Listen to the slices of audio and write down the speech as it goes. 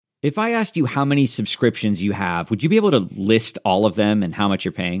If I asked you how many subscriptions you have, would you be able to list all of them and how much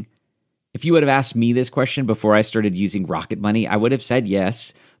you're paying? If you would have asked me this question before I started using Rocket Money, I would have said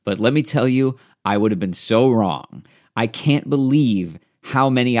yes, but let me tell you, I would have been so wrong. I can't believe how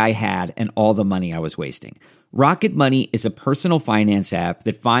many I had and all the money I was wasting. Rocket Money is a personal finance app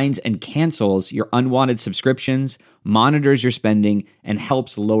that finds and cancels your unwanted subscriptions, monitors your spending, and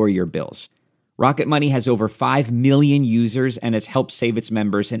helps lower your bills. Rocket Money has over 5 million users and has helped save its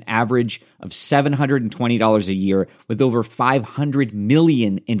members an average of $720 a year with over 500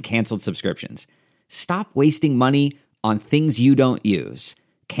 million in canceled subscriptions. Stop wasting money on things you don't use.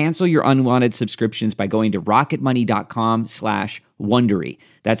 Cancel your unwanted subscriptions by going to rocketmoney.com/Wondery.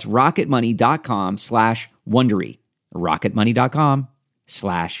 That's rocketmoney.com/Wondery.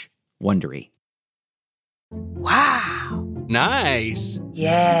 rocketmoney.com/Wondery. Wow. Nice.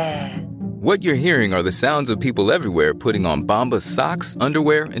 Yeah. What you're hearing are the sounds of people everywhere putting on Bombas socks,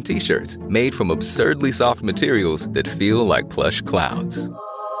 underwear, and T-shirts made from absurdly soft materials that feel like plush clouds.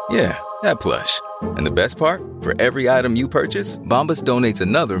 Yeah, that plush. And the best part? For every item you purchase, Bombas donates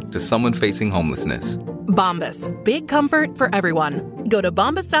another to someone facing homelessness. Bombas. Big comfort for everyone. Go to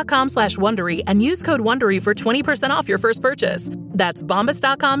bombas.com/Wondery and use code Wondery for 20% off your first purchase. That's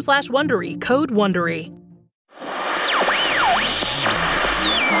bombas.com/Wondery. Code Wondery.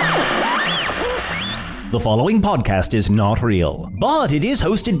 The following podcast is not real, but it is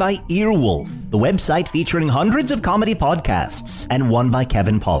hosted by Earwolf, the website featuring hundreds of comedy podcasts, and one by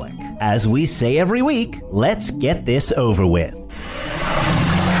Kevin Pollak. As we say every week, let's get this over with.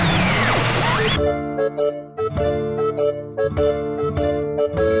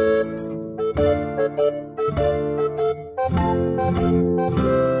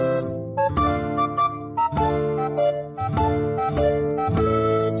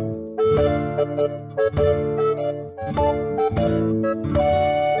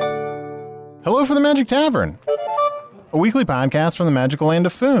 Hello for the Magic Tavern, a weekly podcast from the magical land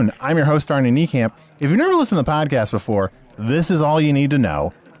of Foon. I'm your host, Arnie Niekamp. If you've never listened to the podcast before, this is all you need to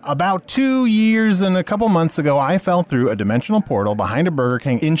know. About 2 years and a couple months ago, I fell through a dimensional portal behind a Burger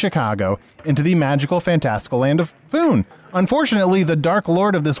King in Chicago into the magical, fantastical land of Foon. Unfortunately, the Dark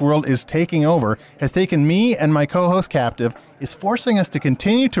Lord of this world is taking over, has taken me and my co-host captive, is forcing us to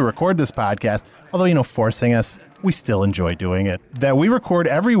continue to record this podcast, although, forcing us, we still enjoy doing it. That we record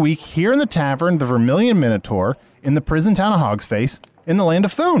every week here in the tavern, the Vermilion Minotaur, in the prison town of Hogsface, in the land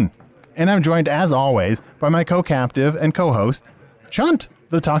of Foon. And I'm joined, as always, by my co-captive and co-host, Chunt,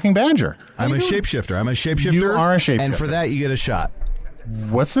 the Talking Badger. I'm a shapeshifter. You are a shapeshifter. And for that, you get a shot.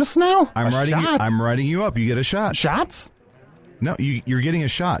 What's this now? I'm writing you up. You get a shot. Shots? No, you're getting a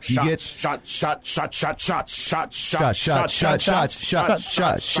shot. You get shot.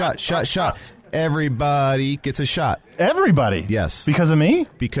 Everybody gets a shot. Everybody? Yes. Because of me?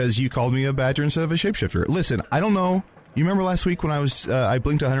 Because you called me a badger instead of a shapeshifter. Listen, I don't know. You remember last week when I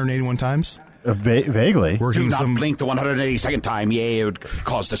blinked 181 times? Vaguely. Do not blink the 182nd time. Yea, it would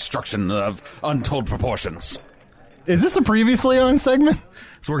cause destruction of untold proportions. Is this a previously on segment?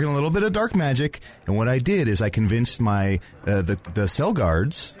 It's working a little bit of dark magic, and what I did is I convinced my the cell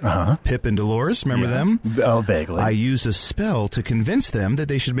guards, Pip and Dolores, remember them? Oh, vaguely. I used a spell to convince them that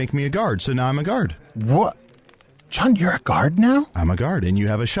they should make me a guard, so now I'm a guard. What? John, you're a guard now? I'm a guard, and you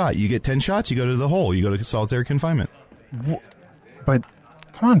have a shot. You get 10 shots, you go to the hole. You go to solitary confinement. But,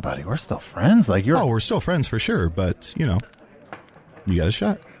 come on, buddy, we're still friends. Oh, we're still friends for sure, but, you got a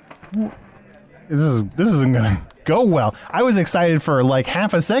shot. This isn't going to go well. I was excited for like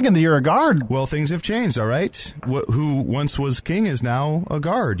half a second that you're a guard. Well, things have changed, all right? Who once was king is now a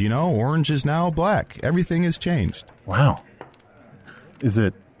guard, Orange is now black. Everything has changed. Wow. Is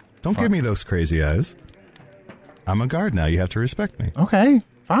it... Don't give me those crazy eyes. I'm a guard now. You have to respect me. Okay,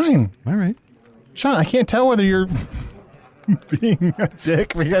 fine. All right. Sean, I can't tell whether you're being a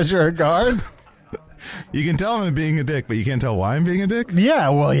dick because you're a guard. You can tell I'm being a dick, but you can't tell why I'm being a dick? Yeah,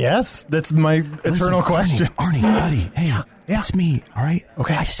 well, yes. That's my eternal question. Arnie, buddy, hey, yeah. It's me, all right?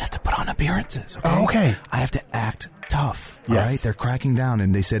 Okay. I just have to put on appearances, okay? Oh, okay. I have to act tough, yes. All right? They're cracking down,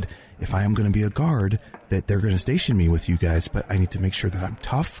 and they said if I am going to be a guard, that they're going to station me with you guys, but I need to make sure that I'm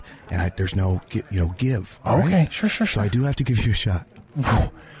tough, and there's no, give. Okay, right? Sure. So I do have to give you a shot.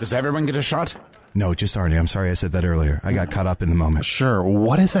 Does everyone get a shot? No, just Arnie. I'm sorry I said that earlier. I got caught up in the moment. Sure.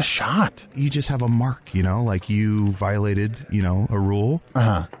 What is a shot? You just have a mark, like you violated, a rule.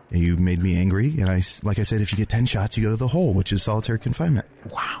 Uh-huh. And you made me angry. And like I said, if you get 10 shots, you go to the hole, which is solitary confinement.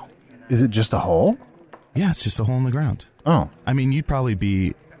 Wow. Is it just a hole? Yeah, it's just a hole in the ground. Oh. I mean, you'd probably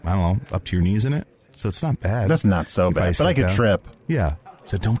be, I don't know, up to your knees in it. So it's not bad. That's not so bad, but I could trip. Yeah.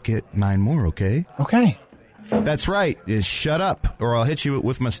 So don't get 9 more, okay? Okay. That's right. Is shut up, or I'll hit you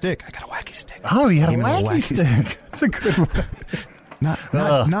with my stick. I got a wacky stick. Oh, you had a Give me the wacky stick. That's a good one. Not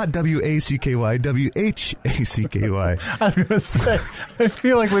WACKY, WHACKY. I was going to say, I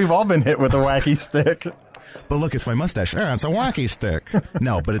feel like we've all been hit with a wacky stick. But look, it's my mustache. Yeah, it's a wacky stick.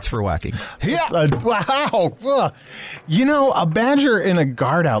 No, but it's for whacking. Yeah. Wow. Ugh. You know, a badger in a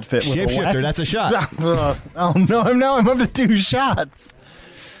guard outfit with Shapeshifter, that's a shot. Oh, no, I'm up to 2 shots.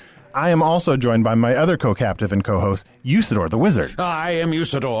 I am also joined by my other co-captive and co-host, Usador the Wizard. I am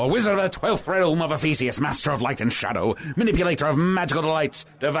Usador, wizard of the 12th realm of Ephesius, master of light and shadow, manipulator of magical delights,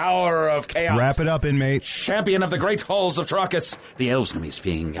 devourer of chaos. Wrap it up, inmate. Champion of the great halls of Trakus. The elves know me as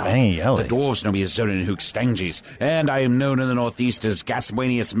Fiang Yelly. The dwarves know me as Zonin Hook Stanges. And I am known in the northeast as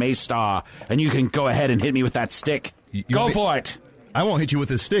Gaswanius Maystar. And you can go ahead and hit me with that stick. Go for it. I won't hit you with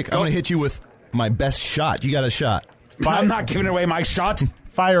this stick. I'm going to hit you with my best shot. You got a shot. I'm not giving away my shot.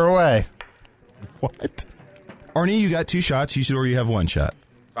 Fire away. What? Arnie, you got 2 shots. Usador, you have 1 shot.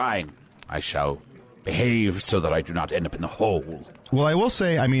 Fine. I shall behave so that I do not end up in the hole. Well, I will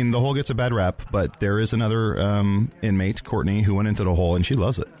say, I mean, the hole gets a bad rap, but there is another inmate, Courtney, who went into the hole, and she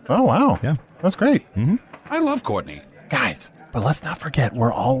loves it. Oh, wow. Yeah. That's great. Mm-hmm. I love Courtney. Guys, but let's not forget,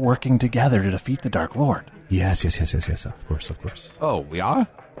 we're all working together to defeat the Dark Lord. Yes. Of course. Oh, we are?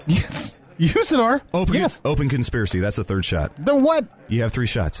 Yes. Usador. Open conspiracy. That's the 3rd shot. The what? You have 3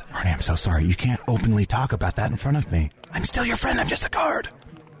 shots. Arnie, I'm so sorry. You can't openly talk about that in front of me. I'm still your friend. I'm just a guard.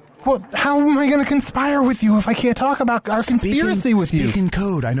 Well, how am I going to conspire with you if I can't talk about our conspiracy with you? Speak in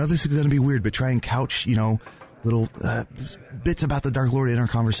code. I know this is going to be weird, but try and couch, little bits about the Dark Lord in our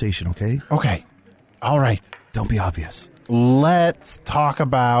conversation, okay? Okay. All right. Don't be obvious. Let's talk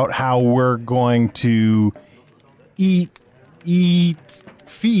about how we're going to eat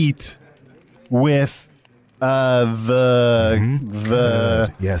feet with the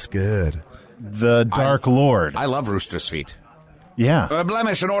Dark Lord. I love Rooster's feet. Yeah.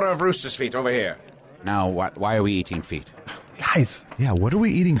 Blemish, an order of Rooster's feet over here. Now, why are we eating feet? Guys. Yeah, what are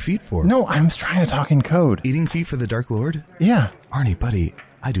we eating feet for? No, I'm just trying to talk in code. Eating feet for the Dark Lord? Yeah. Arnie, buddy,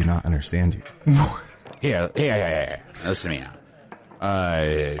 I do not understand you. Here. Listen to me now.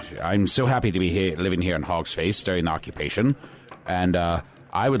 I'm so happy to be here, living here in Hog's Face during the occupation, and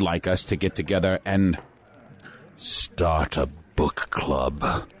I would like us to get together and start a book club.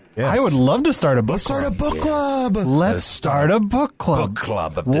 Yes. I would love to start a book club. Let's start a book club. Let's start a book club. Book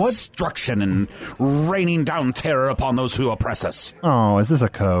club of destruction and raining down terror upon those who oppress us. Oh, is this a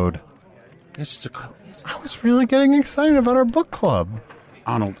code? Yes, it's a code. I was really getting excited about our book club.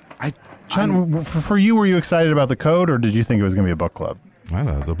 Arnold, John, for you, were you excited about the code, or did you think it was going to be a book club? I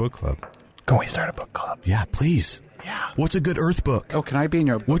thought it was a book club. Can we start a book club? Yeah, please. Yeah. What's a good Earth book? Oh, can I be in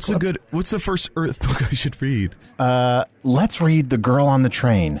your book club? What's the first Earth book I should read? Let's read The Girl on the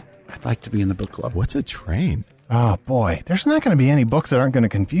Train. I'd like to be in the book club. What's a train? Oh, boy. There's not going to be any books that aren't going to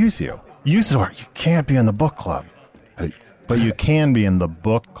confuse you. Usador, you can't be in the book club. But you can be in the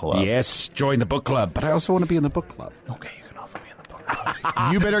book club. Yes, join the book club. But I also want to be in the book club. Okay, you can also be in the book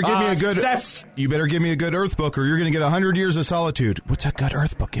club. You better give me a good. Success! You better give me a good Earth book, or you're going to get 100 Years of Solitude. What's a good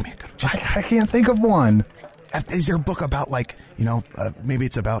Earth book? Give me a good. I can't think of one. Is there a book about, maybe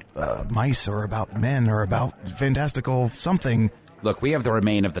it's about mice or about men or about fantastical something? Look, we have the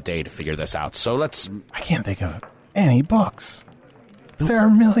remain of the day to figure this out, so let's... I can't think of any books. There are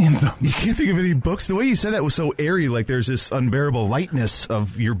millions of them. You can't think of any books? The way you said that was so airy, like there's this unbearable lightness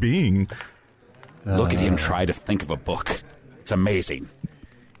of your being. Look at him try to think of a book. It's amazing.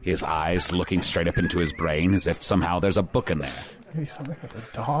 His eyes looking straight up into his brain as if somehow there's a book in there. Maybe something with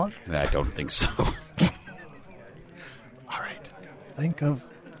a dog? I don't think so. All right. Think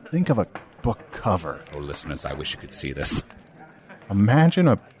of a book cover. Oh, listeners, I wish you could see this. Imagine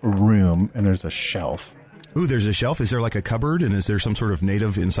a room and there's a shelf. Ooh, there's a shelf. Is there like a cupboard, and is there some sort of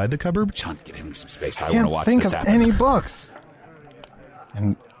native inside the cupboard? John, get him some space. I want to watch this happen. Can't think of any books.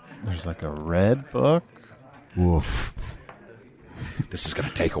 And there's like a red book. Woof. This is going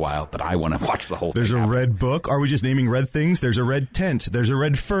to take a while, but I want to watch the whole thing. There's a red book? Are we just naming red things? There's a red tent. There's a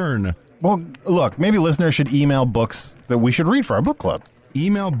red fern. Well, look, maybe listeners should email books that we should read for our book club.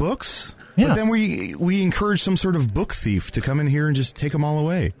 Email books? Yeah. But then we encourage some sort of book thief to come in here and just take them all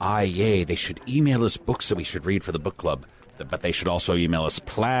away. Yay. They should email us books that we should read for the book club. But they should also email us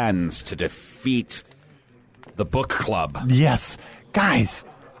plans to defeat the book club. Yes. Guys,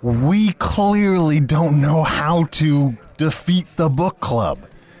 we clearly don't know how to defeat the book club.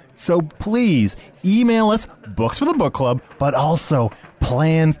 So please email us books for the book club, but also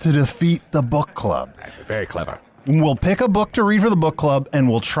plans to defeat the book club. Very clever. We'll pick a book to read for the book club, and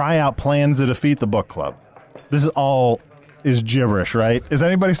we'll try out plans to defeat the book club. This is all gibberish, right? Is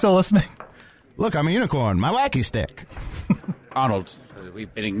anybody still listening? Look, I'm a unicorn. My wacky stick. Arnold,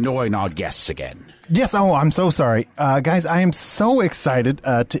 we've been ignoring our guests again. Yes, I'm so sorry. Guys, I am so excited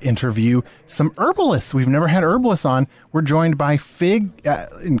to interview some herbalists. We've never had herbalists on. We're joined by Fig,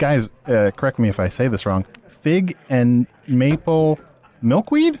 and guys, correct me if I say this wrong, Fig and Maple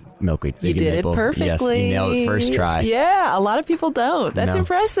Milkweed? Milkweed. You did it perfectly. Yes, you nailed it first try. Yeah, a lot people don't. That's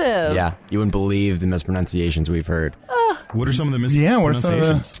impressive. Yeah, you wouldn't believe the mispronunciations we've heard. What are some of the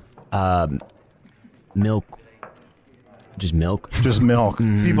mispronunciations? Milk. Just milk? Just milk.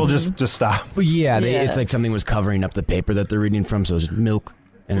 People just stop. Yeah, it's like something was covering up the paper that they're reading from, so it's milk.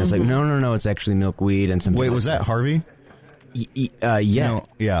 And it's like, no, it's actually milkweed. And Wait, was that Harvey? Yeah.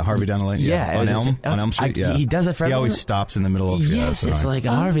 Harvey down the lane. Yeah. On Elm Street. He does it for He everyone. always stops in the middle of. Yes, it's like,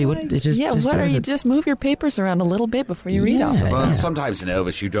 Harvey, what? Just move your papers around a little bit before you read off. Well, sometimes in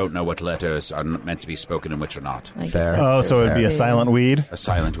Elvish, you don't know what letters are meant to be spoken and which are not. Fair. Oh, so it'd be a silent weed? A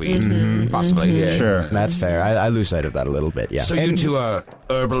silent weed, possibly. Yeah. Sure. That's fair. I lose sight of that a little bit, yeah. So you two are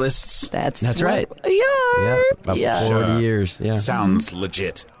herbalists? That's right. Yeah. About 40 years, yeah. Sounds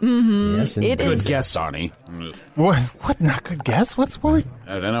legit. Yes, It Good is. guess, Arnie. What? Not good guess? What's what?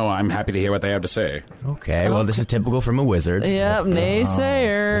 I don't know. I'm happy to hear what they have to say. Okay, well, this is typical from a wizard. Yep,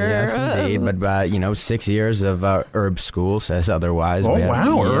 naysayer. Yes, indeed. But, 6 years of herb school says otherwise. Oh,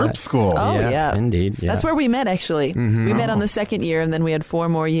 wow, herb school. Oh, yeah. Indeed, yeah. That's where we met, actually. We met on the second year, and then we had 4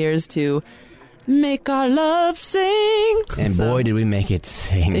 more years to make our love sing. And boy, did we make it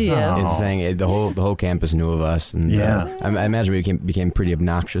sing. Yeah. It sang. The whole campus knew of us. And, Yeah. I imagine we became pretty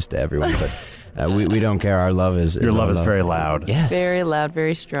obnoxious to everyone, but we don't care. Our love is Your love our is very loud. Yes. Very loud,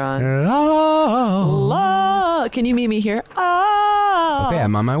 very strong. La. Can you meet me here? Ah. Okay,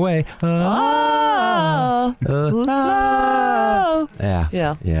 I'm on my way. Ah. La.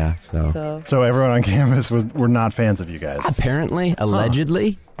 Yeah. Yeah. So everyone on campus were not fans of you guys. Apparently,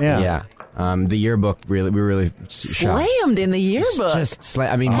 allegedly. Yeah. The yearbook we were really shocked. Slammed in the yearbook. Just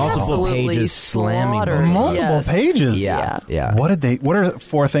multiple Absolutely pages slamming. slaughtered. Multiple Yes. pages. Yeah. What are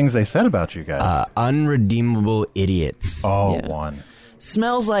 4 things they said about you guys? Unredeemable idiots. Yeah. 1.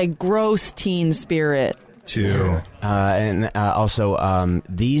 Smells like gross teen spirit. 2. And also,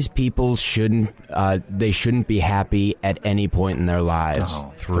 these people shouldn't be happy at any point in their lives.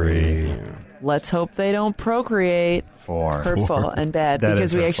 3. Let's hope they don't procreate. 4. Hurtful and bad, That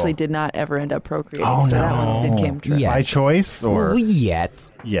because is we hurtful. actually did not ever end up procreating. Oh, so that no. one did came true. Yeah. By choice or Well,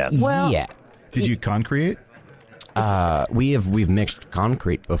 yet. yes? Well- yeah. Did you concrete? We've mixed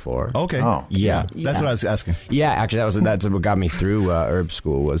concrete before. Okay. Oh. Yeah. That's what I was asking. Yeah, actually, that's what got me through herb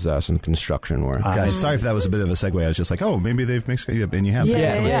school was some construction work. Guys, sorry if that was a bit of a segue. I was just like, oh, maybe they've mixed, and you have.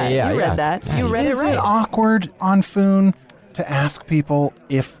 Yeah. You read that. You read Is it right. it awkward on Foon to ask people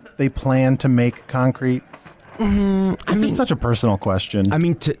if they plan to make concrete? This is such a personal question. I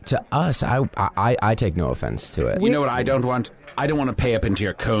mean, to us, I take no offense to it. You know what I don't want? I don't want to pay up into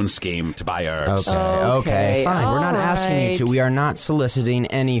your cone scheme to buy herbs. Okay, fine. We're not all asking you to. right. We are not soliciting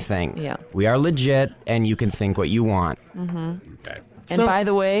anything. Yeah. We are legit, and you can think what you want. Okay. And by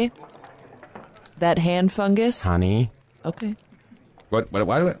the way, that hand fungus. Honey. Okay. What?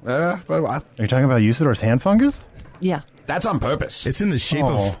 Are you talking about Usador's hand fungus? Yeah. That's on purpose. It's in the shape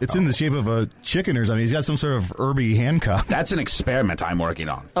of a chicken or something. He's got some sort of herby handcuff. That's an experiment I'm working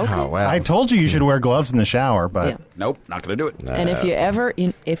on. Okay. Oh, wow. I told you should wear gloves in the shower, but Yeah. Nope, not going to do it. And if you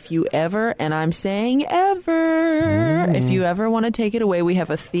ever, and I'm saying ever, if you ever want to take it away, we have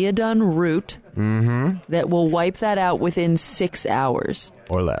a Theodon root that will wipe that out within 6 hours.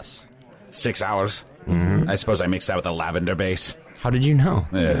 Or less. 6 hours. I suppose I mixed that with a lavender base. How did you know?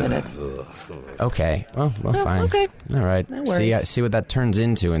 Minute. Okay. Well, fine. okay. All right. No worries. See what that turns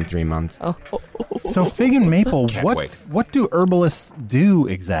into in 3 months. so Fig and Maple, Can't what wait. what do herbalists do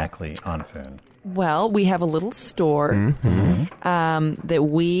exactly on Foon? Well, we have a little store that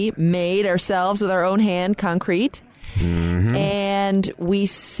we made ourselves with our own hand, concrete. And we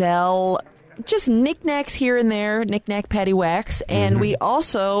sell just knickknacks here and there, knickknack paddywhacks. And we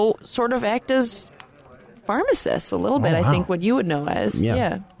also sort of act as pharmacists a little bit, I think, what you would know as.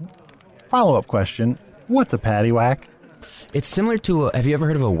 Yeah. Follow-up question. What's a paddywhack? It's similar to have you ever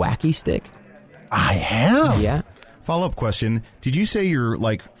heard of a wacky stick? I have. Yeah. Follow-up question. Did you say you're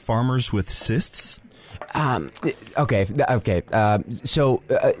like farmers with cysts? Okay.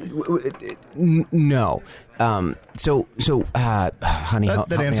 No. Honey, That help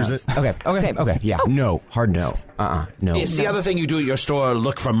me answers out. it. Okay. Yeah. No. Hard no. No. Is the other thing you do at your store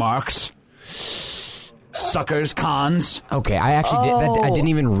look for marks? Suckers, cons? Okay. I actually I didn't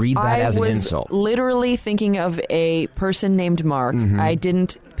even read that as an insult. I was literally thinking of a person named Mark. I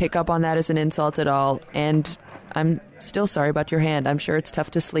didn't pick up on that as an insult at all, and I'm still sorry about your hand. I'm sure it's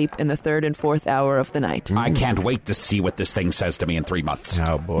tough to sleep in the 3rd and 4th hour of the night. I can't wait to see what this thing says to me in 3 months.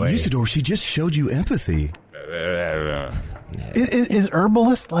 Oh, boy. Usador, she just showed you empathy. Is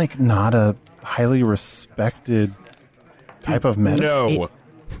herbalist like not a highly respected type of medicine? No.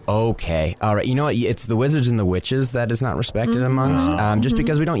 Okay. All right. You know what? It's the wizards and the witches that is not respected amongst. Just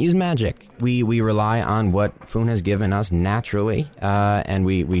because we don't use magic. We rely on what Foon has given us naturally, and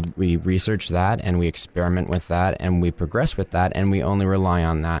we research that, and we experiment with that, and we progress with that, and we only rely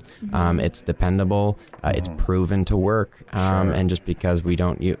on that. It's dependable. It's proven to work. And just because we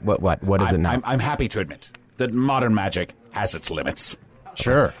don't use... What is it now? I'm happy to admit that modern magic has its limits.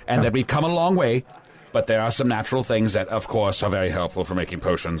 Sure. And that we've come a long way. But there are some natural things that, of course, are very helpful for making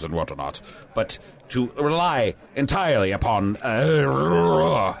potions and whatnot. But to rely entirely upon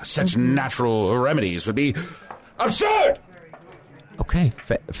such natural remedies would be absurd! Okay.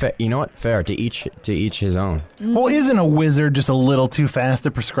 You know what? Fair. To each his own. Well, isn't a wizard just a little too fast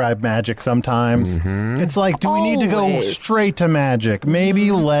to prescribe magic sometimes? It's like, do we need to go Always. straight to magic?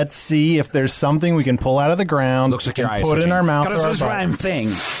 Maybe let's see if there's something we can pull out of the ground Looks like your and eye is put twitching. in our mouth. Got or our this butt. rhyme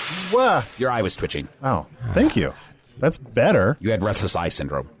thing. Wah. Your eye was twitching. Oh, thank you. That's better. You had restless eye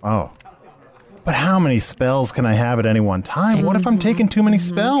syndrome. Oh. But how many spells can I have at any one time? What if I'm taking too many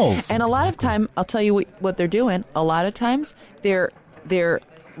spells? And a lot of time, I'll tell you what they're doing. A lot of times, they're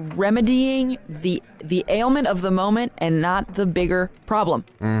remedying the ailment of the moment and not the bigger problem.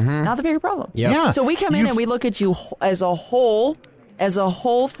 Not the bigger problem. Yep. Yeah. So we come in and we look at you as a whole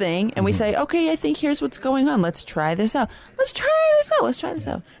thing, and we say, okay, I think here's what's going on. Let's try this out. Let's try this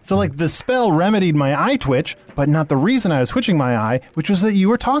out. So, like, the spell remedied my eye twitch, but not the reason I was twitching my eye, which was that you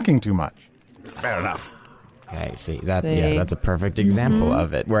were talking too much. Fair enough. Okay, see that? See? Yeah, that's a perfect example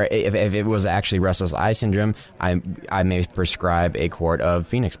of it. Where if it was actually restless eye syndrome, I may prescribe a quart of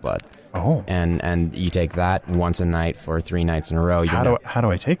Phoenix blood. Oh. And you take that once a night for 3 nights in a row. How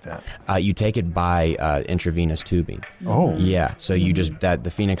do I take that? You take it by intravenous tubing. Oh. Yeah. So you just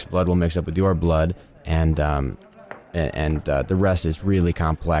the Phoenix blood will mix up with your blood, and the rest is really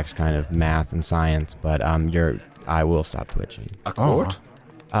complex kind of math and science. But your eye will stop twitching. A quart?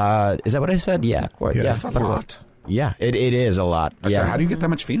 Is that what I said? Yeah, quart. Yeah, Yeah, That's a but- lot. Yeah, it is a lot. So Yeah. how do you get that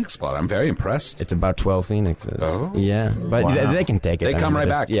much Phoenix blood? I'm very impressed. It's about 12 phoenixes. Oh. Yeah, but they can take it. They come right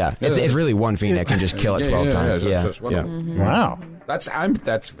it's- back. Yeah, it's really one phoenix can just kill it 12 times. Yeah, that's wonderful. Wow.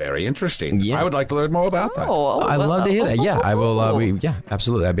 That's very interesting. Yeah. I would like to learn more about that. I'd love to hear that. Yeah, I will.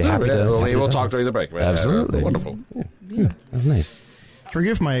 Absolutely. I'd be happy to. We'll talk during the break. Absolutely. Wonderful. That's nice.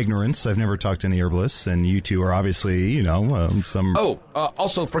 Forgive my ignorance. I've never talked to any herbalists, and you two are obviously, some...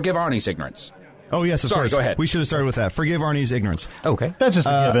 Also, forgive Arnie's ignorance. Oh, yes, of Sorry, course. go ahead. We should have started with that. Forgive Arnie's ignorance. Okay. That's just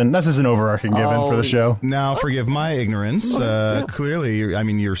a given. That's just an overarching given for the show. Now, forgive my ignorance. Clearly,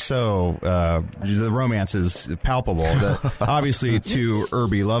 you're so... the romance is palpable. Obviously, 2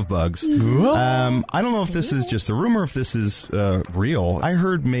 herby love bugs. I don't know if this is just a rumor, if this is real. I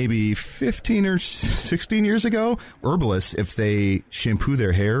heard maybe 15 or 16 years ago, herbalists, if they shampoo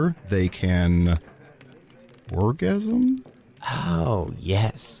their hair, they can... orgasm? Oh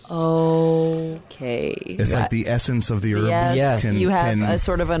yes. Okay. It's like the essence of the herb. Yes, can- you have can- a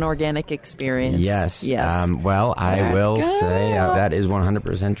sort of an organic experience. Yes. Yes. Well, I will say that is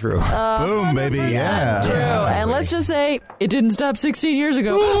 100% true. Boom, baby. Yeah. True. And let's just say it didn't stop 16 years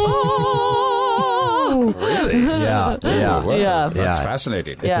ago. Really? yeah. Yeah. That's Yeah.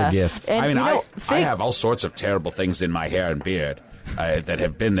 fascinating. It's a gift. And, I mean, you know, I have all sorts of terrible things in my hair and beard that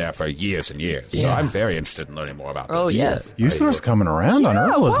have been there for years and years. So I'm very interested in learning more about this. Oh, yes. Usador's coming around on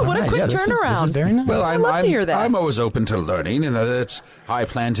Yeah, herbalism. wow, what a Right, quick yeah, turnaround. This is very nice. Well, I'd love to hear that. I'm always open to learning, and it's how I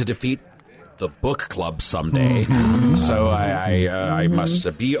plan to defeat the book club someday. So I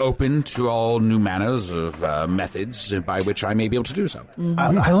must be open to all new manners of methods by which I may be able to do so.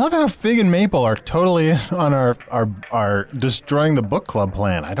 I love how Fig and Maple are totally on our destroying the book club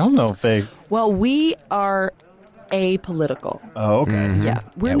plan. I don't know if they... Well, we are apolitical. Oh, okay. Yeah,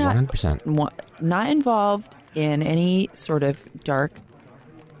 we're Yeah, not 100%. Not involved in any sort of dark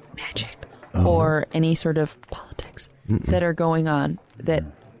magic or any sort of politics that are going on that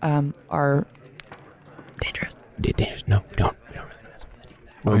are dangerous. No, we don't really mess with any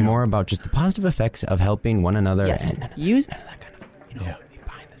of that. We're more about just the positive effects of helping one another Yes, and use none of that kind of,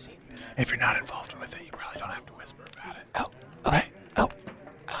 behind the scenes. If you're not involved with it, you probably don't have to whisper about it. Oh, okay. Oh,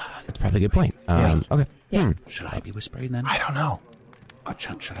 that's probably a good point. Okay. Yeah. Should I be whispering then? I don't know. Or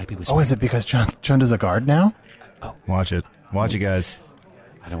should I be whispering? Oh, is it because Chunda's a guard now? Watch it. Watch it, guys.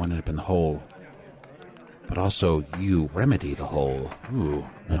 I don't want to end up in the hole. But also, you remedy the hole. Ooh,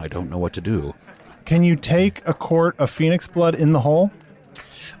 now I don't know what to do. Can you take a quart of Phoenix blood in the hole?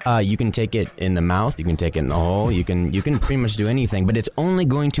 You can take it in the mouth. You can take it in the hole. You can pretty much do anything, but it's only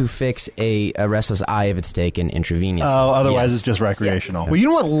going to fix a restless eye if it's taken intravenously. Oh, otherwise it's just recreational. Well, you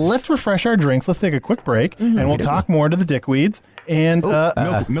know what? Let's refresh our drinks. Let's take a quick break, and we'll talk more to the dickweeds. And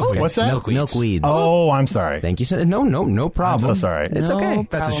milkweeds. What's that? Milkweeds. Oh, I'm sorry. Thank you. No problem. I'm so sorry. It's No okay.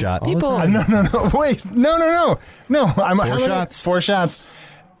 That's a problem. shot. People, No. Wait. No. Four shots. 4 shots.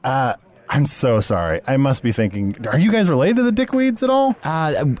 I'm so sorry. I must be thinking, are you guys related to the dickweeds at all?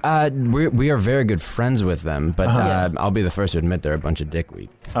 We are very good friends with them, but I'll be the first to admit they're a bunch of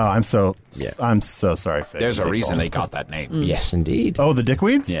dickweeds. Oh, I'm so sorry, Fig. There's a reason they got that name. Yes, indeed. Oh, the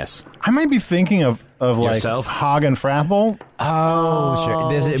dickweeds? Yes. I might be thinking of like Yourself? Hog and Frapple. Oh, sure.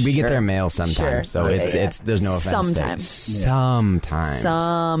 We get sure. their mail sometimes, Sure. so it's there's no offense. Sometimes.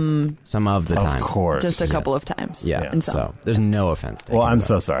 Some of the time. Of course. just a couple of times. Yeah. And some. So there's no offense. Well, I'm taken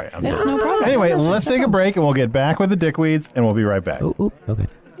so sorry. It's no problem. Anyway, let's take a break and we'll get back with the dickweeds and we'll be right back. Ooh, okay.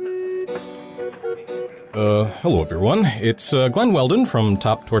 Hello, everyone. It's Glenn Weldon from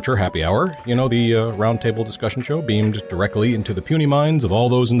Top Torture Happy Hour. You know, the roundtable discussion show beamed directly into the puny minds of all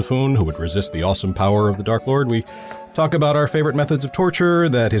those in the Foon who would resist the awesome power of the Dark Lord. We talk about our favorite methods of torture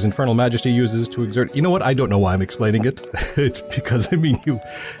that His Infernal Majesty uses to exert... You know what? I don't know why I'm explaining it. It's because, I mean, you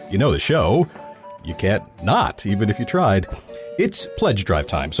know the show. You can't not, even if you tried. It's pledge drive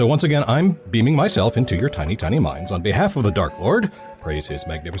time. So once again, I'm beaming myself into your tiny, tiny minds on behalf of the Dark Lord, praise his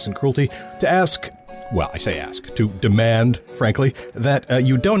magnificent cruelty, to ask... Well, I say ask, to demand, frankly, that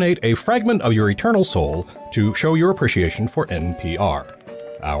you donate a fragment of your eternal soul to show your appreciation for NPR,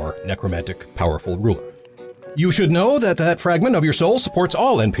 our necromantic, powerful ruler. You should know that that fragment of your soul supports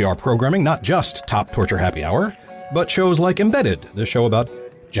all NPR programming, not just Top Torture Happy Hour, but shows like Embedded, the show about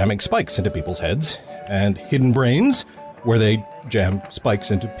jamming spikes into people's heads, and Hidden Brains, where they jam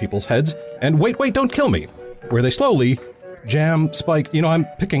spikes into people's heads, and Wait, Don't Kill Me, where they slowly jam spike. You know, I'm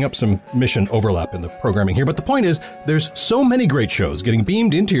picking up some mission overlap in the programming here, but the point is there's so many great shows getting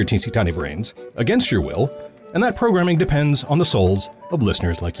beamed into your teensy tiny brains against your will, and that programming depends on the souls of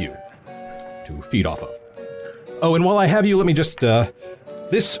listeners like you to feed off of. Oh, and while I have you, let me just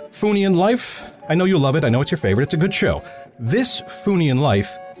this Foonian Life, I know you love it, I know it's your favorite, it's a good show. This Foonian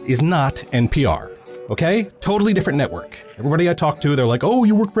Life is not NPR, okay? Totally different network. Everybody I talk to, they're like, oh,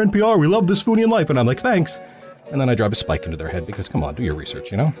 you work for NPR, we love this Foonian Life, and I'm like, thanks. And then I drive a spike into their head because, come on, do your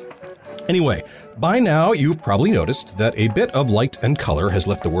research, you know? Anyway, by now you've probably noticed that a bit of light and color has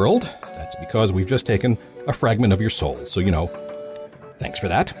left the world. That's because we've just taken a fragment of your soul. So, you know, thanks for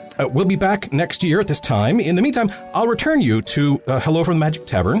that. We'll be back next year at this time. In the meantime, I'll return you to Hello from the Magic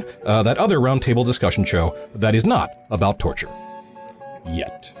Tavern, that other roundtable discussion show that is not about torture.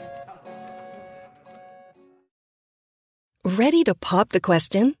 Yet. Ready to pop the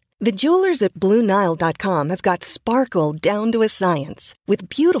question? The jewelers at BlueNile.com have got sparkle down to a science with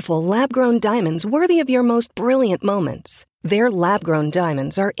beautiful lab-grown diamonds worthy of your most brilliant moments. Their lab-grown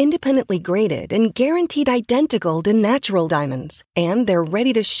diamonds are independently graded and guaranteed identical to natural diamonds, and they're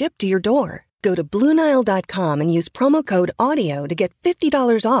ready to ship to your door. Go to BlueNile.com and use promo code AUDIO to get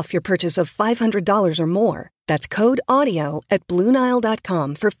 $50 off your purchase of $500 or more. That's code AUDIO at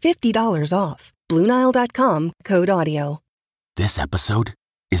BlueNile.com for $50 off. BlueNile.com, code AUDIO. This episode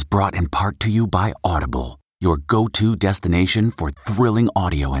is brought in part to you by Audible, your go-to destination for thrilling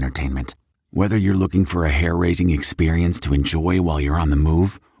audio entertainment. Whether you're looking for a hair-raising experience to enjoy while you're on the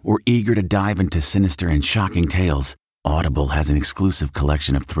move or eager to dive into sinister and shocking tales, Audible has an exclusive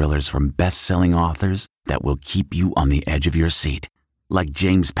collection of thrillers from best-selling authors that will keep you on the edge of your seat. Like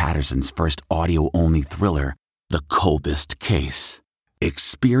James Patterson's first audio-only thriller, The Coldest Case.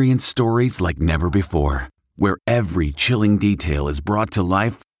 Experience stories like never before, where every chilling detail is brought to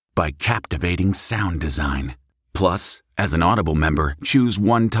life by captivating sound design. Plus, as an Audible member, choose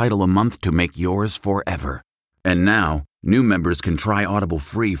one title a month to make yours forever. And now, new members can try Audible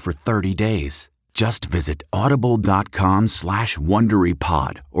free for 30 days. Just visit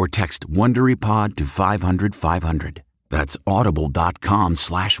audible.com/WonderyPod or text WonderyPod to 500-500. That's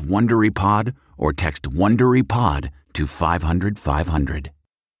audible.com/WonderyPod or text WonderyPod to 500-500.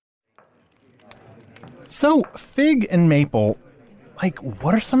 So, Fig and Maple, like,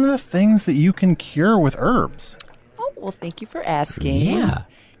 what are some of the things that you can cure with herbs? Oh, well, thank you for asking. Yeah.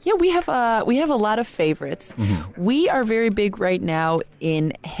 Yeah, we have a lot of favorites. Mm-hmm. We are very big right now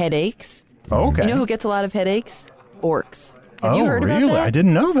in headaches. Oh, okay. You know who gets a lot of headaches? Orcs. Have you heard really? about that? I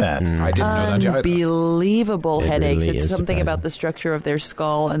didn't know that. I didn't know that either. Unbelievable It headaches. really It's is something surprising. about the structure of their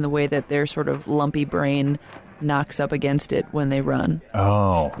skull and the way that their sort of lumpy brain knocks up against it when they run.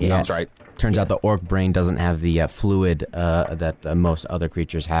 Oh. Yeah. Sounds right. Turns out the orc brain doesn't have the fluid that most other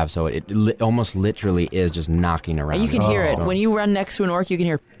creatures have, so it almost literally is just knocking around. You can hear it. When you run next to an orc, you can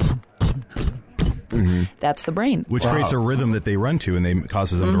hear... That's the brain. Which creates a rhythm that they run to, and they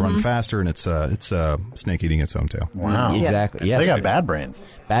causes them to run faster, and it's snake eating its own tail. Wow. Exactly. So Yes. they got bad brains.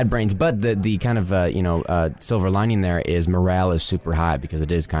 Bad brains, but the kind of silver lining there is morale is super high because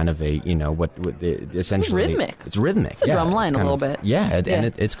it is kind of a essentially Rhythmic. It's rhythmic. It's a drum line a little bit. Yeah,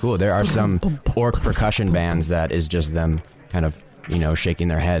 and it's cool. There are some orc percussion bands that is just them kind of shaking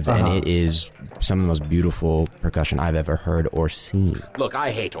their heads, and it is some of the most beautiful percussion I've ever heard or seen. Look,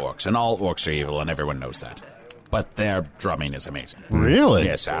 I hate orcs, and all orcs are evil, and everyone knows that. But their drumming is amazing. Really?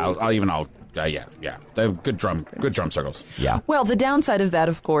 Yes, yeah. They're good drum circles. Yeah. Well, the downside of that,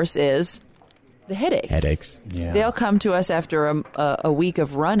 of course, is the headaches. Yeah. They'll come to us after a week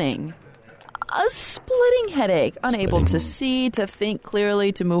of running. A splitting headache, unable to see, to think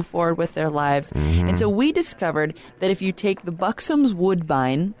clearly, to move forward with their lives. And so we discovered that if you take the Buxom's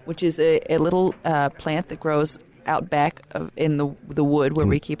woodbine, which is a little plant that grows out back in the wood where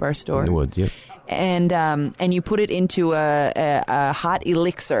we keep our store. In the woods, yep. And you put it into a hot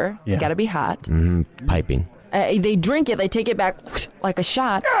elixir. Yeah. It's got to be hot. Piping. They drink it. They take it back like a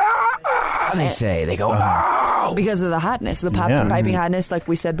shot. They say they go. Because of the hotness, the piping hotness, like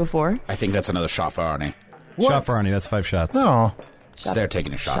we said before. I think that's another shot for Arnie. Shot for Arnie, that's 5 shots. Oh. So they're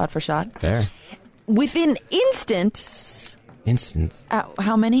taking a shot. Shot for shot. Fair. Within instance.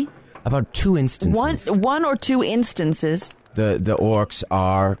 How many? About 2 instances. One or two instances. The orcs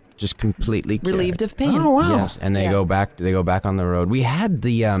are just completely cured. Relieved of pain. Oh, wow. Yes, and they go back. They go back on the road. We had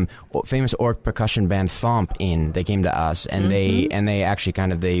the famous orc percussion band Thomp in. They came to us, and they actually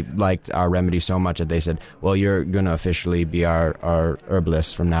they liked our remedy so much that they said, "Well, you're gonna officially be our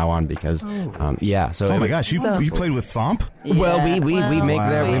herbalist from now on because, So Oh my gosh, you played with Thomp? Well, we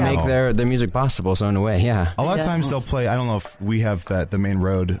make their music possible. So in a way, yeah. A lot of times they'll play. I don't know if we have the main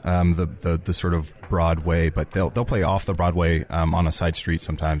road, the sort of Broadway, but they'll play off the Broadway on a side street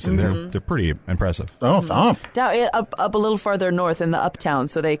sometimes, and they're pretty impressive. Oh, Thomp. Down up a little farther north in the uptown,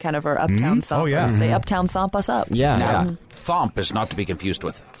 so they kind of are uptown thompers. Oh, yeah. They uptown thomp us up. Yeah, Now, yeah. Thomp is not to be confused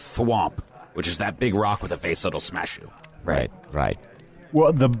with Thwomp, which is that big rock with a face that'll smash you. Right.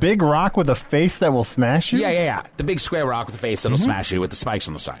 Well, the big rock with a face that will smash you? Yeah. The big square rock with a face that'll smash you with the spikes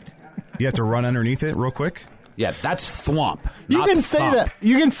on the side. You have to run underneath it real quick. Yeah, that's Thwomp. You can say Thomp. that.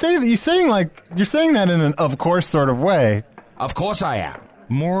 You can say that. You're saying that in an of course sort of way. Of course I am.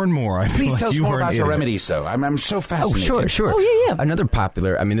 More and more. I feel Please like tell us you more are an about your idiot. remedies, though. I'm so fascinated. Sure. Oh, yeah. Another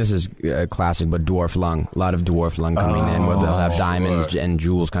popular, this is classic, but dwarf lung. A lot of dwarf lung coming in where they'll have diamonds and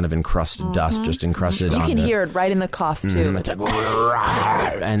jewels kind of encrusted, dust just encrusted You on can the... hear it right in the cough, too. It's like...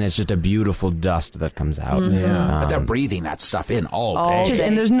 and it's just a beaubeautiful dust that comes out. But they're breathing that stuff in all day. Just-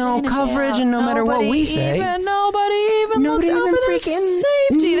 and there's no Day in coverage, day and no out. matter what Nobody we say... Nobody even looks out for their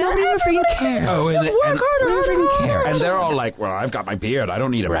safety. Nobody even freaking cares. Oh, and, Just work harder. Nobody freaking cares. and they're all like, well, I've got my beard. I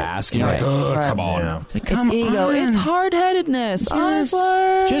don't need a mask. And you're like, oh, come on. Yeah. It's like, It's come ego. on. It's hard-headedness. Yes.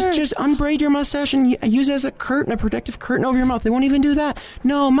 Honestly. Just unbraid your mustache and use it as a curtain, a protective curtain over your mouth. They won't even do that.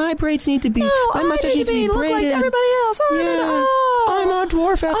 No, my braids need to be. My mustache needs to be look braided. like everybody else. I'm a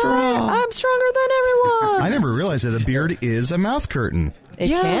dwarf after all. I'm stronger than everyone. I never realized that a beard is a mouth curtain. It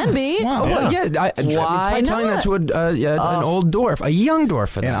can be. Wow. Well, try telling that to an old dwarf, a young dwarf.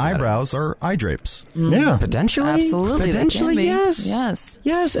 For that And matter. eyebrows are eye drapes. Yeah. Potentially, Absolutely, they potentially, can be.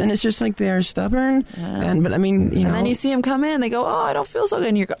 yes, and it's just like they're stubborn, but I mean, And then you see them come in, they go, oh, I don't feel so good.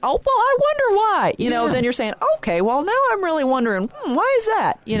 And you go, oh, well, I wonder why. Then you're saying, okay, well, now I'm really wondering, why is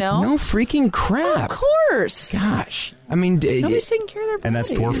that? no freaking crap. Of course. Gosh, I mean, Nobody's taking care of their bodies. And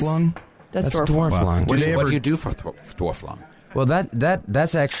that's dwarf lung? That's that's dwarf dwarf lung. lung. What do ever- you do for dwarf lung? Well,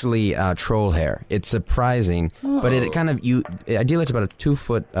 that's actually troll hair. It's surprising, but it kind of ideally it's about a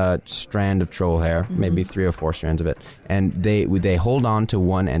 2-foot strand of troll hair, maybe 3 or 4 strands of it, and they hold on to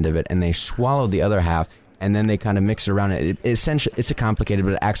one end of it and they swallow the other half, and then they kind of mix it around. Essentially, it's a complicated,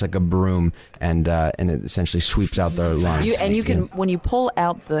 but it acts like a broom, and it essentially sweeps out their lungs. You can, when you pull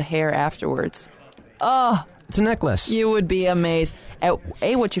out the hair afterwards, It's a necklace. you would be amazed at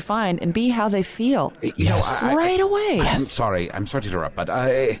A, what you find, and B, how they feel. You know, Right away. I'm sorry to interrupt, but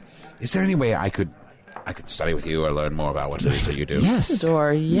is there any way I could I could study with you or learn more about what it is that you do. Yes.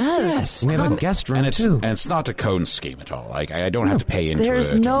 Isidore, yes. We have a guest room, too. And it's not a cone scheme at all. Like, I don't have to pay into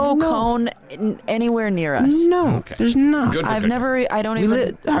There's it. no cone anywhere near us. No, Okay. there's not. Good. I don't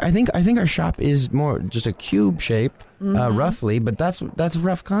even. I think our shop is more just a cube shape, roughly, but that's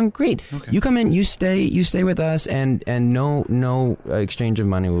rough concrete. Okay. You come in, you stay with us, and no exchange of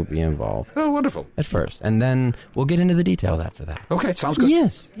money will be involved Oh, wonderful. at first, and then we'll get into the details after that. Okay, sounds good.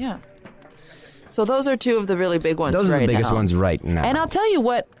 Yes, Yeah. So those are two of the really big ones. those are right the biggest now. ones right now. And I'll tell you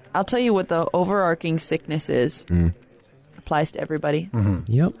what the overarching sickness is. Applies to everybody.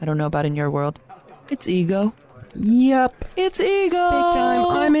 Yep. I don't know about in your world. It's ego. Yep. It's ego. Big time.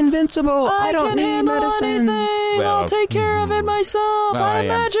 I'm invincible. I don't can need handle medicine. anything. Well, I'll take care of it myself. well, I'm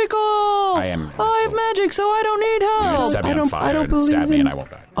magical. I am have invincible. magic, so I don't need You can help. set me I on don't- fire I don't and stab believe me in- and I won't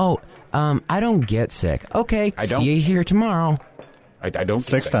die. Oh, I don't get sick. Okay, I don't? see you here tomorrow. I don't get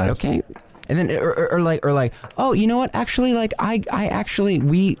 6 sick. times. Okay. And then, or like, oh, you know what? Actually, like, I actually,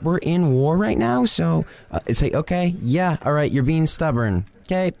 we're in war right now, so it's like, okay, yeah, all right, you're being stubborn.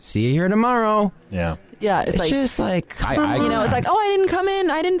 Okay, see you here tomorrow. Yeah. Yeah, it's It's like just like, you know, it's like, oh, I didn't come in.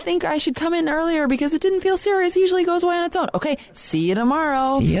 I didn't think I should come in earlier because it didn't feel serious. It usually goes away on its own. Okay, see you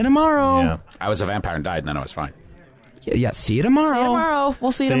tomorrow. see you tomorrow. Yeah. I was a vampire and died, and then I was fine. Yeah, see you tomorrow. See you tomorrow.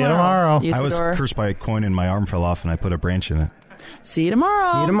 We'll see you See you tomorrow. tomorrow. I was Usador. cursed by a coin and my arm fell off and I put a branch in it. See you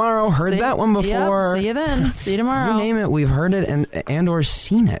tomorrow. See you tomorrow. Heard See- that one before. Yep, see you then. See you tomorrow. You name it, we've heard it and or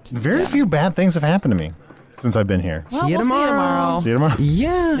seen it. Very few bad things have happened to me since I've been here. Well, See you we'll tomorrow. See you tomorrow.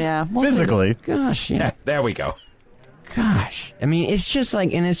 Yeah. Yeah. We'll see. Physically. Gosh, yeah. There we go. Gosh. I mean, it's just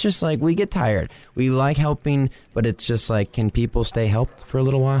like we get tired. We like helping, but it's just like, can people stay helped for a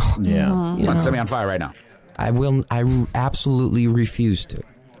little while? Yeah. You know, Set me on fire right now. I absolutely refuse to.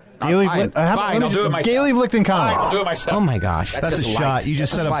 Gaily Fine, I'll do it myself. Gaily Lichten Fine, I'll comic. do it myself. Oh my gosh. That's That's a just shot. light. You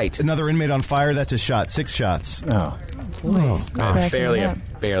just That's set light. another inmate on fire. That's a shot. 6 shots. Oh.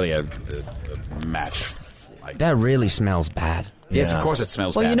 Barely a match. Light. That really smells bad. Yes, Yeah. of course it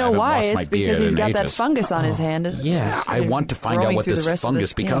smells Well, bad. you know I haven't why? washed my It's because beard he's in got that ages. fungus on his hand. Yes. I want to find out Growing what through this the rest of the fungus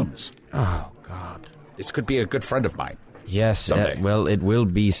skin. becomes. Oh God. This could be a good friend of mine. Yes. Someday. Well, it will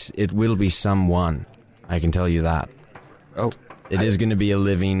be someone. I can tell you that. Oh, It is going to be a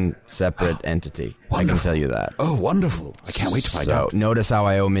living, separate entity. I can tell you that. oh, wonderful! I can't wait to find So out. notice how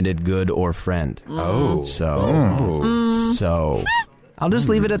I omitted good or friend. Oh, So I'll just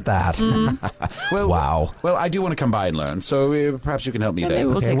leave it at that. well, Wow. Well, I do want to come by and learn, so perhaps you can help me there. maybe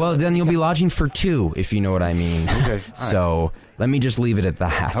we'll Okay, take a well look. then you'll be lodging for 2, if you know what I mean. Okay, all right. So let me just leave it at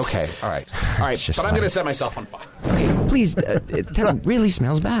that. Okay, all right, all right. just But I'm like- going to set myself on fire. Okay, please. That really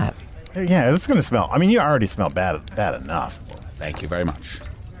smells bad. Yeah, it's going to smell. I mean, you already smell bad enough. Thank you very much.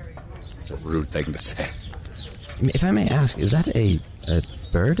 It's a rude thing to say. If I may ask, is that a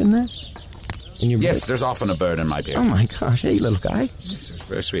bird in there? In your Yes, beard? there's often a bird in my beard. Oh my gosh! Hey, little guy. This is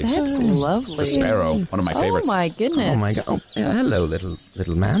very sweet. That's lovely. It's a sparrow, one of my favorites. Oh my goodness. Oh my god! Oh, yeah, hello, little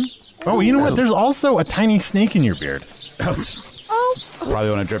man. Oh, you know what? There's also a tiny snake in your beard. Oh, Probably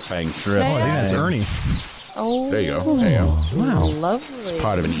one of Drip Fang's. Oh, I think that's Ernie. oh, There you go. There you go. Wow. lovely.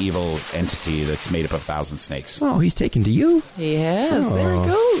 Part of an evil entity that's made up of 1,000 snakes. Oh, he's taken to you. Yes, there he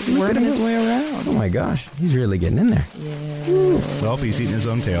goes, working his way around. Oh my gosh, he's really getting in there. Well, he's eating his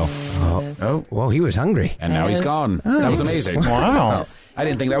own tail. Oh, Whoa, he was hungry. and now he's Yes. gone. That was amazing. Wow. I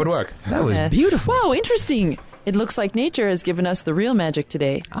didn't think that would work. That was beautiful. Wow, interesting. It looks like nature has given us the real magic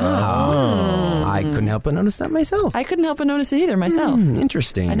today. I couldn't help but notice that myself. I couldn't help but notice it either myself.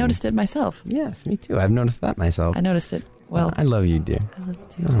 Interesting. I noticed it myself. Yes, me too. I've noticed that myself. I noticed it. Well, I love you, dear. I love it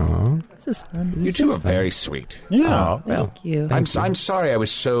too. This is fun. You two are very sweet. Yeah. Thank you. I'm sorry I was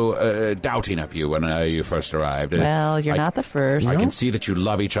so doubting of you when you first arrived. Well, you're not the first. I can see that you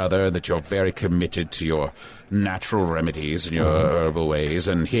love each other, that you're very committed to your natural remedies and your herbal ways,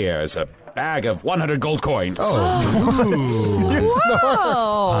 and here is a bag of 100 gold coins. Oh,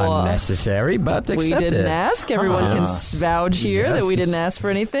 Unnecessary, but we accepted. didn't ask. Everyone can vouch here that we didn't ask for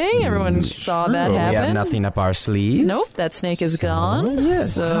anything. Everyone saw that We happen. have nothing up our sleeves. Nope, that snake is gone.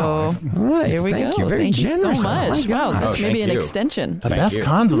 yes. So All right. here we Thank go. you. Very Thank generous. you so Oh my much. Wow, God. this Oh, may be thank an you. extension. The Thank best you.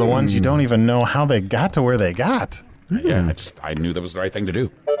 cons are the ones you don't even know how they got to where they got. Yeah, I knew that was the right thing to do.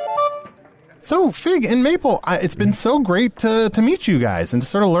 So, Fig and Maple, it's been so great to meet you guys and to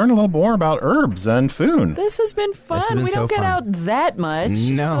sort of learn a little more about herbs and food. This has been fun. This has been We don't so get fun. out that much.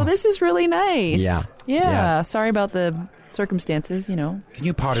 No. So this is really nice. Yeah. Yeah. Sorry about the circumstances, you know. Can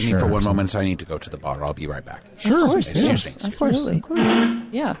you pardon me for one moment? I need to go to the bar. I'll be right back. Sure. Of course. Excuse Yes, me. absolutely.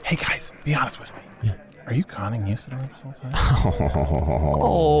 Yeah. Hey, guys, be honest with me. Yeah. Are you conning Usador this whole time?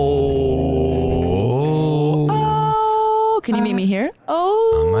 Oh, can you meet me here?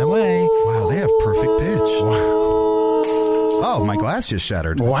 Oh. On my way. Wow, they have perfect pitch. Oh, my glass just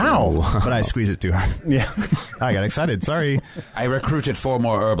shattered. Wow. But I squeezed it too hard. Yeah. I got excited. Sorry. I recruited 4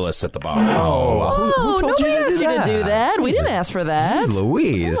 more herbalists at the bar. Oh, told you nobody to asked do you to that? do that. We didn't ask for that. Jeez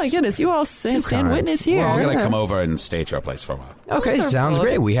Louise. Oh my goodness, you all stand kind. witness here. We're all going to come over and stay at your place for a while. Okay, sounds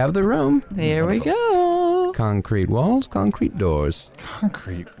great. We have the room. There we go. Concrete walls, concrete doors.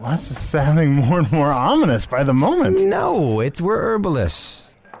 Concrete. Why is this sounding more and more ominous by the moment? No, we're herbalists.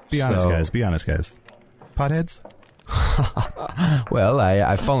 Be honest, guys. Be honest, guys. Potheads? Well,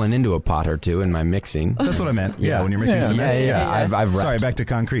 I've fallen into a pot or two in my mixing. That's what I meant. Yeah, when you're mixing cement. Yeah. I've Sorry, back to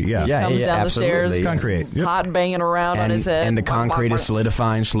concrete. Yeah. Comes down absolutely. the stairs. Concrete. Yep. Pot banging around on his head. And the concrete is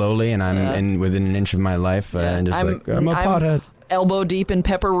solidifying slowly, and I'm within an inch of my life. And just I'm a pothead. Elbow deep in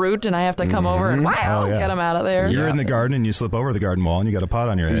pepper root, and I have to come over and get him out of there. You're in the garden, and you slip over the garden wall, and you got a pot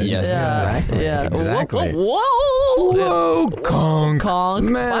on your head. Yes, exactly. Yeah. Exactly. Whoa. Conk.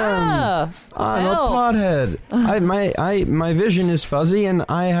 Man. Ah, I'm a hell. pothead. My vision is fuzzy, and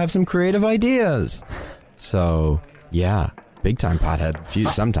I have some creative ideas. So, yeah, big time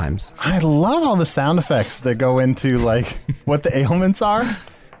pothead. Sometimes. I love all the sound effects that go into, like, what the ailments are.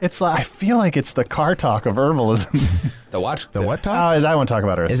 It's like, I feel like it's the car talk of herbalism. The what? The what talk? I won't talk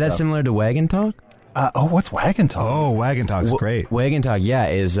about it. Is that similar to wagon talk? What's wagon talk? Oh, wagon talk's great. Wagon talk, yeah,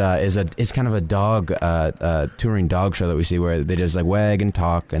 it's kind of a dog touring dog show that we see where they just like wagon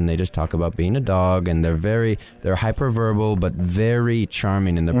talk and they just talk about being a dog, and they're hyperverbal but very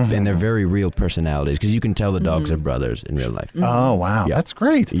charming, and they're very real personalities because you can tell the dogs are brothers in real life. Oh wow, that's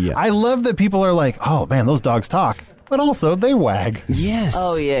great. Yeah. I love that people are like, oh man, those dogs talk, but also they wag. Yes.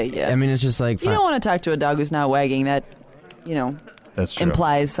 Oh yeah. I mean, it's just like You don't want to talk to a dog who's not wagging. That, That's true.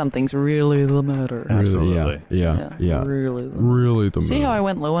 implies something's really the matter. Absolutely. Yeah. Really the Really the See how I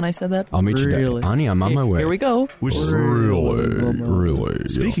went low when I said that? I'll meet you really. there. Honey, I'm on my way. Here we go. Which is Really.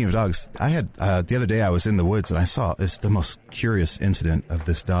 Speaking of dogs, I had the other day I was in the woods and I saw the most curious incident of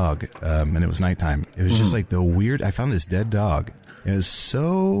this dog, and it was nighttime. It was just like I found this dead dog. It was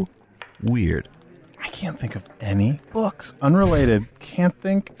so weird. I can't think of any books. Unrelated. Can't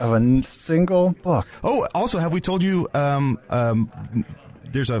think of a single book. Oh, also, have we told you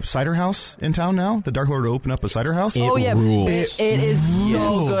there's a cider house in town now? The Dark Lord opened up a cider house? Oh yeah, rules. it is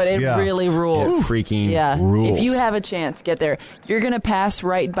so good. It really rules. It freaking rules. If you have a chance, get there. You're gonna pass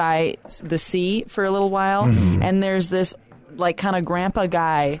right by the sea for a little while, and there's this like kind of grandpa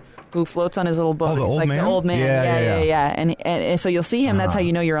guy who floats on his little boat. Oh, the He's old like man? the old man. Yeah. And so you'll see him. That's how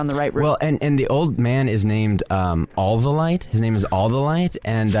you know you're on the right route. Well, and the old man is named All the Light. His name is All the Light,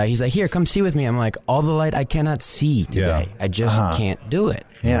 and he's like, "Here, come see with me." I'm like, "All the light I cannot see today. I just can't do it."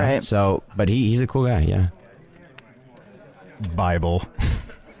 Yeah. Right. So, but he's a cool guy. Yeah. Bible.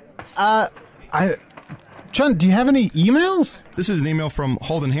 John, do you have any emails? This is an email from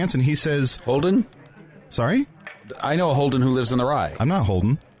Holden Hansen. He says, Holden? sorry? I know a Holden who lives in the Rye. I'm not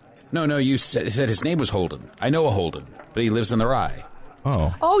Holden. No, you said his name was Holden. I know a Holden, but he lives in the Rye.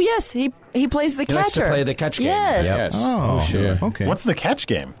 Oh. Yes, he plays the He catcher. likes to play the catch game. Yes. Yes. Oh, sure. Okay. What's the catch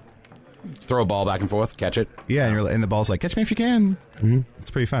game? Throw a ball back and forth, catch it. Yeah, and the ball's like, catch me if you can.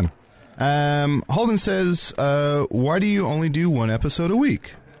 It's pretty fun. Holden says, why do you only do one episode a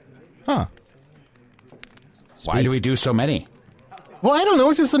week? Huh. Why do we do so many? Well, I don't know.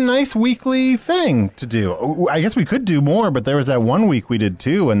 It's just a nice weekly thing to do. I guess we could do more, but there was that one week we did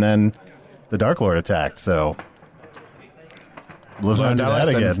 2, and then the Dark Lord attacked, so let's not Learned do our that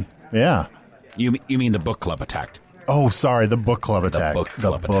lesson. again. Yeah. You mean the book club attacked? Oh, sorry, the book club attacked. book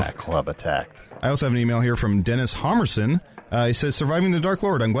club attacked. I also have an email here from Dennis Homerson. He says, surviving the Dark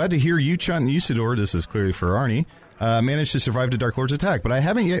Lord. I'm glad to hear you, Chunt, and Usador, this is clearly for Arnie, managed to survive the Dark Lord's attack, but I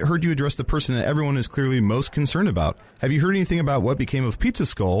haven't yet heard you address the person that everyone is clearly most concerned about. Have you heard anything about what became of Pizza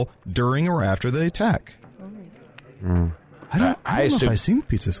Skull during or after the attack? I don't know if I've seen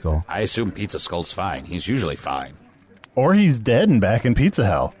Pizza Skull. I assume Pizza Skull's fine. He's usually fine. Or he's dead and back in Pizza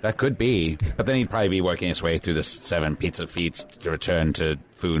Hell. That could be, but then he'd probably be working his way through the 7 pizza feats to return to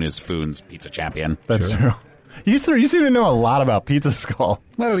Foon as Foon's pizza champion. That's true. You seem to know a lot about Pizza Skull.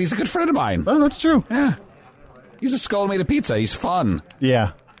 Well, he's a good friend of mine. Oh, that's true. Yeah. He's a skull made of pizza. He's fun.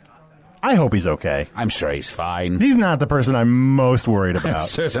 Yeah. I hope he's okay. I'm sure he's fine. He's not the person I'm most worried about.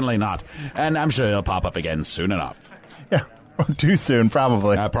 Certainly not. And I'm sure he'll pop up again soon enough. Yeah. Too soon,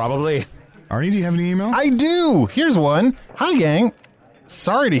 probably. Probably. Arnie, do you have any emails? I do. Here's one. Hi, gang.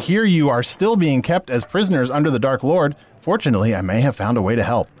 Sorry to hear you are still being kept as prisoners under the Dark Lord. Fortunately, I may have found a way to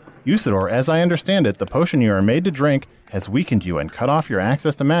help. Usador, as I understand it, the potion you are made to drink has weakened you and cut off your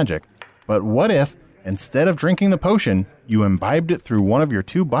access to magic. But what if, instead of drinking the potion, you imbibed it through one of your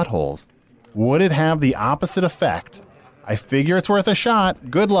 2 buttholes? Would it have the opposite effect? I figure it's worth a shot.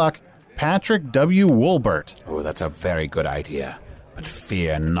 Good luck. Patrick W. Woolbert. Oh, that's a very good idea. But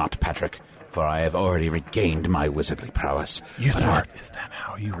fear not, Patrick, for I have already regained my wizardly prowess. Is that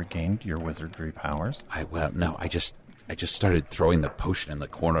how you regained your wizardry powers? I just started throwing the potion in the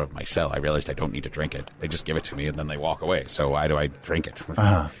corner of my cell. I realized I don't need to drink it. They just give it to me and then they walk away. So why do I drink it?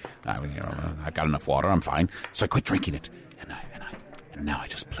 I've got enough water. I'm fine. So I quit drinking it, and now I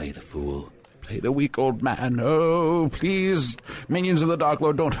just play the fool. Play the weak old man. Oh, please, minions of the Dark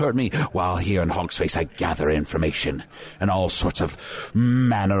Lord, don't hurt me. While here in Hog's Face, I gather information and all sorts of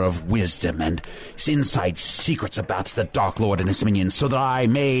manner of wisdom and inside secrets about the Dark Lord and his minions, so that I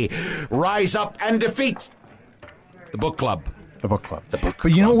may rise up and defeat the book club. But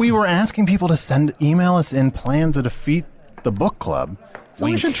you know, we were asking people to email us in plans to defeat the book club. So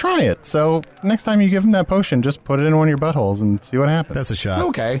Wink. we should try it. So next time you give them that potion, just put it in one of your buttholes and see what happens. That's a shot.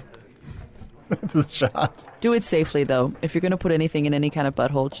 Okay. That's a shot. Do it safely, though. If you're going to put anything in any kind of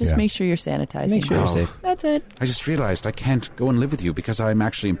butthole, just make sure you're sanitizing. Make sure you're safe. That's it. I just realized I can't go and live with you because I'm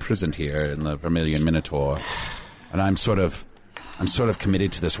actually imprisoned here in the Vermilion Minotaur. And I'm sort of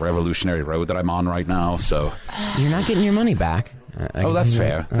committed to this revolutionary road that I'm on right now, so... You're not getting your money back. That's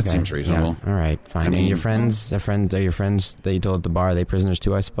fair. That seems reasonable. Yeah. All right, fine. I mean, and your friends, are your friends that you told at the bar, are they prisoners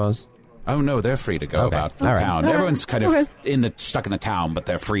too, I suppose? Oh, no, they're free to go about the town. Everyone's kind of stuck in the town, but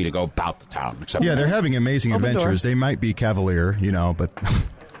they're free to go about the town. Except they're having amazing Open adventures. door. They might be cavalier, but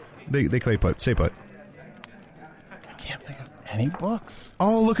they stay put. I can't think of any books.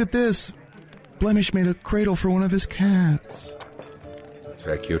 Oh, look at this. Blemish made a cradle for one of his cats. It's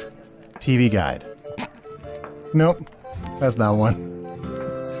very cute. TV Guide. Nope, that's not one.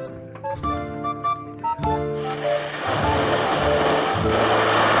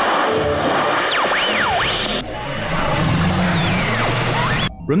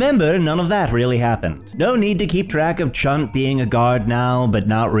 Remember, none of that really happened. No need to keep track of Chunt being a guard now, but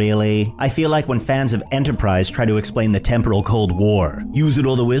not really. I feel like when fans of Enterprise try to explain the temporal Cold War,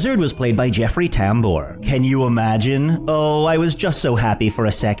 Yuzuru the Wizard was played by Jeffrey Tambor. Can you imagine? Oh, I was just so happy for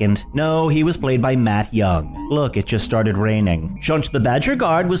a second. No, he was played by Matt Young. Look, it just started raining. Chunt the Badger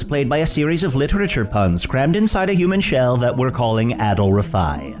Guard was played by a series of literature puns crammed inside a human shell that we're calling Adol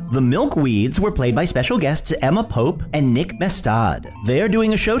Rafai. The Milkweeds were played by special guests Emma Pope and Nick Mestad. They're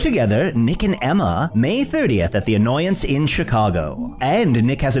doing a show together, Nick and Emma, May 30th at the Annoyance in Chicago. And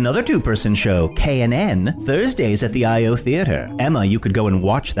Nick has another two-person show, K&N, Thursdays at the I.O. Theater. Emma, you could go and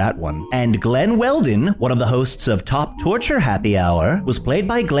watch that one. And Glenn Weldon, one of the hosts of Top Torture Happy Hour, was played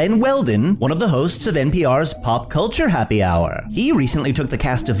by Glenn Weldon, one of the hosts of NPR's Pop Culture Happy Hour. He recently took the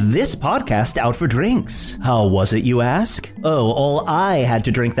cast of this podcast out for drinks. How was it, you ask? Oh, all I had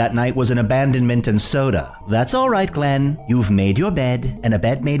to drink that night was an abandonment and soda. That's all right, Glenn. You've made your bed, and a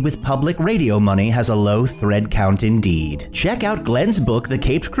bed made with public radio money has a low thread count indeed. Check out Glenn's book, The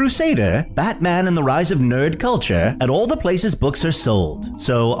Caped Crusader, Batman and the Rise of Nerd Culture, at all the places books are sold.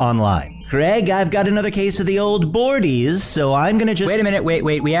 So online. Craig, I've got another case of the old boardies, so I'm gonna just... Wait a minute, wait.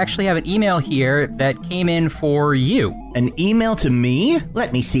 We actually have an email here that came in for you. An email to me?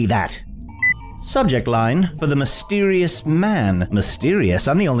 Let me see that. Subject line, for the mysterious man. Mysterious?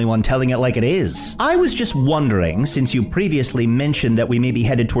 I'm the only one telling it like it is. I was just wondering, since you previously mentioned that we may be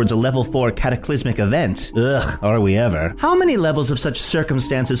headed towards a level 4 cataclysmic event. Ugh, are we ever? How many levels of such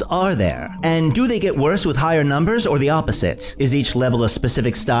circumstances are there? And do they get worse with higher numbers or the opposite? Is each level a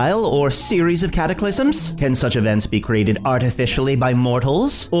specific style or series of cataclysms? Can such events be created artificially by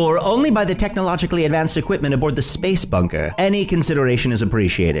mortals? Or only by the technologically advanced equipment aboard the space bunker? Any consideration is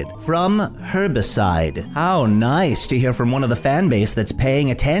appreciated. From Herbicide. How nice to hear from one of the fan base that's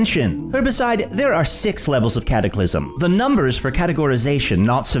paying attention. Herbicide, there are 6 levels of cataclysm. The numbers for categorization,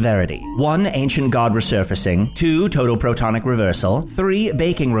 not severity. 1, ancient god resurfacing. 2, total protonic reversal. 3,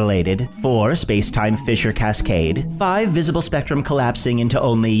 baking related. 4, space-time fissure cascade. 5, visible spectrum collapsing into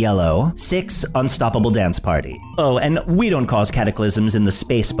only yellow. 6, unstoppable dance party. Oh, and we don't cause cataclysms in the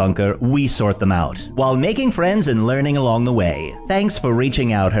space bunker, we sort them out. While making friends and learning along the way. Thanks for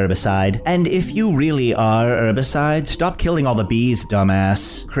reaching out, Herbicide. And if you really are Herbicide, stop killing all the bees,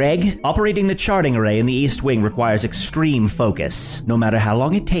 dumbass. Craig, operating the charting array in the East Wing requires extreme focus. No matter how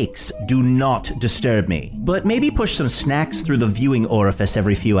long it takes, do not disturb me. But maybe push some snacks through the viewing orifice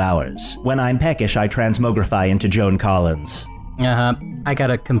every few hours. When I'm peckish, I transmogrify into Joan Collins. I got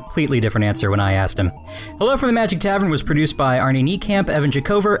a completely different answer when I asked him. Hello from the Magic Tavern was produced by Arnie Niekamp, Evan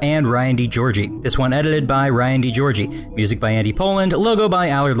Jacover, and Ryan D. Georgie. This one edited by Ryan D. Georgie. Music by Andy Poland. Logo by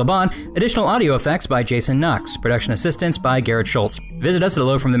Allard Laban. Additional audio effects by Jason Knox. Production assistance by Garrett Schultz. Visit us at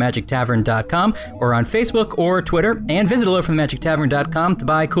hellofromthemagictavern.com or on Facebook or Twitter. And visit hellofromthemagictavern.com to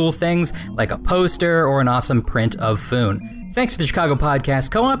buy cool things like a poster or an awesome print of Foon. Thanks to the Chicago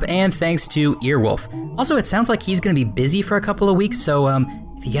Podcast Co-op, and thanks to Earwolf. Also, it sounds like he's going to be busy for a couple of weeks, so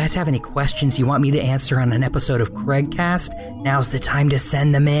if you guys have any questions you want me to answer on an episode of Craigcast, now's the time to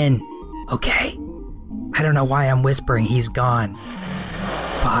send them in. Okay. I don't know why I'm whispering. He's gone.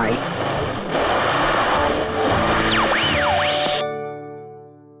 Bye.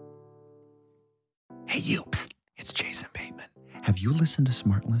 Hey, you. Psst. It's Jason Bateman. Have you listened to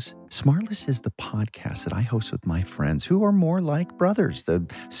Smartless? Smartless is the podcast that I host with my friends who are more like brothers. The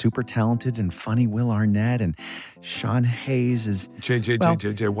super talented and funny Will Arnett and Sean Hayes is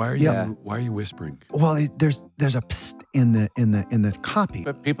JJ, why are you whispering? Well, there's a psst in the copy.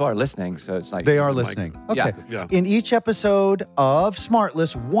 But people are listening, so it's like they are listening. Okay. Yeah. In each episode of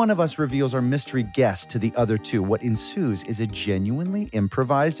Smartless, one of us reveals our mystery guest to the other two. What ensues is a genuinely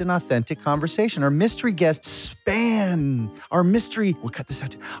improvised and authentic conversation. Our mystery guests we'll cut this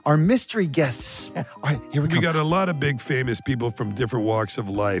out too. Our mystery guests. All right, here we go. We got a lot of big famous people from different walks of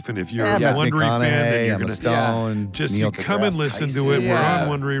life, and if you're a Matthew Wondery fan, then you're Emma going Stone, just Neil you come and deGrasse listen Tyson. to it. We're on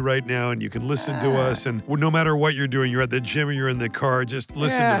Wondery right now, and you can listen to us. And no matter what you're doing, you're at the gym or you're in the car, just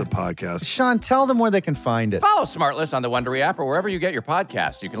listen to the podcast. Sean, tell them where they can find it. Follow Smartless on the Wondery app or wherever you get your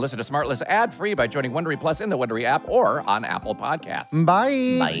podcasts. You can listen to Smartless ad-free by joining Wondery Plus in the Wondery app or on Apple Podcasts.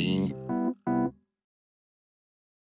 Bye. Bye.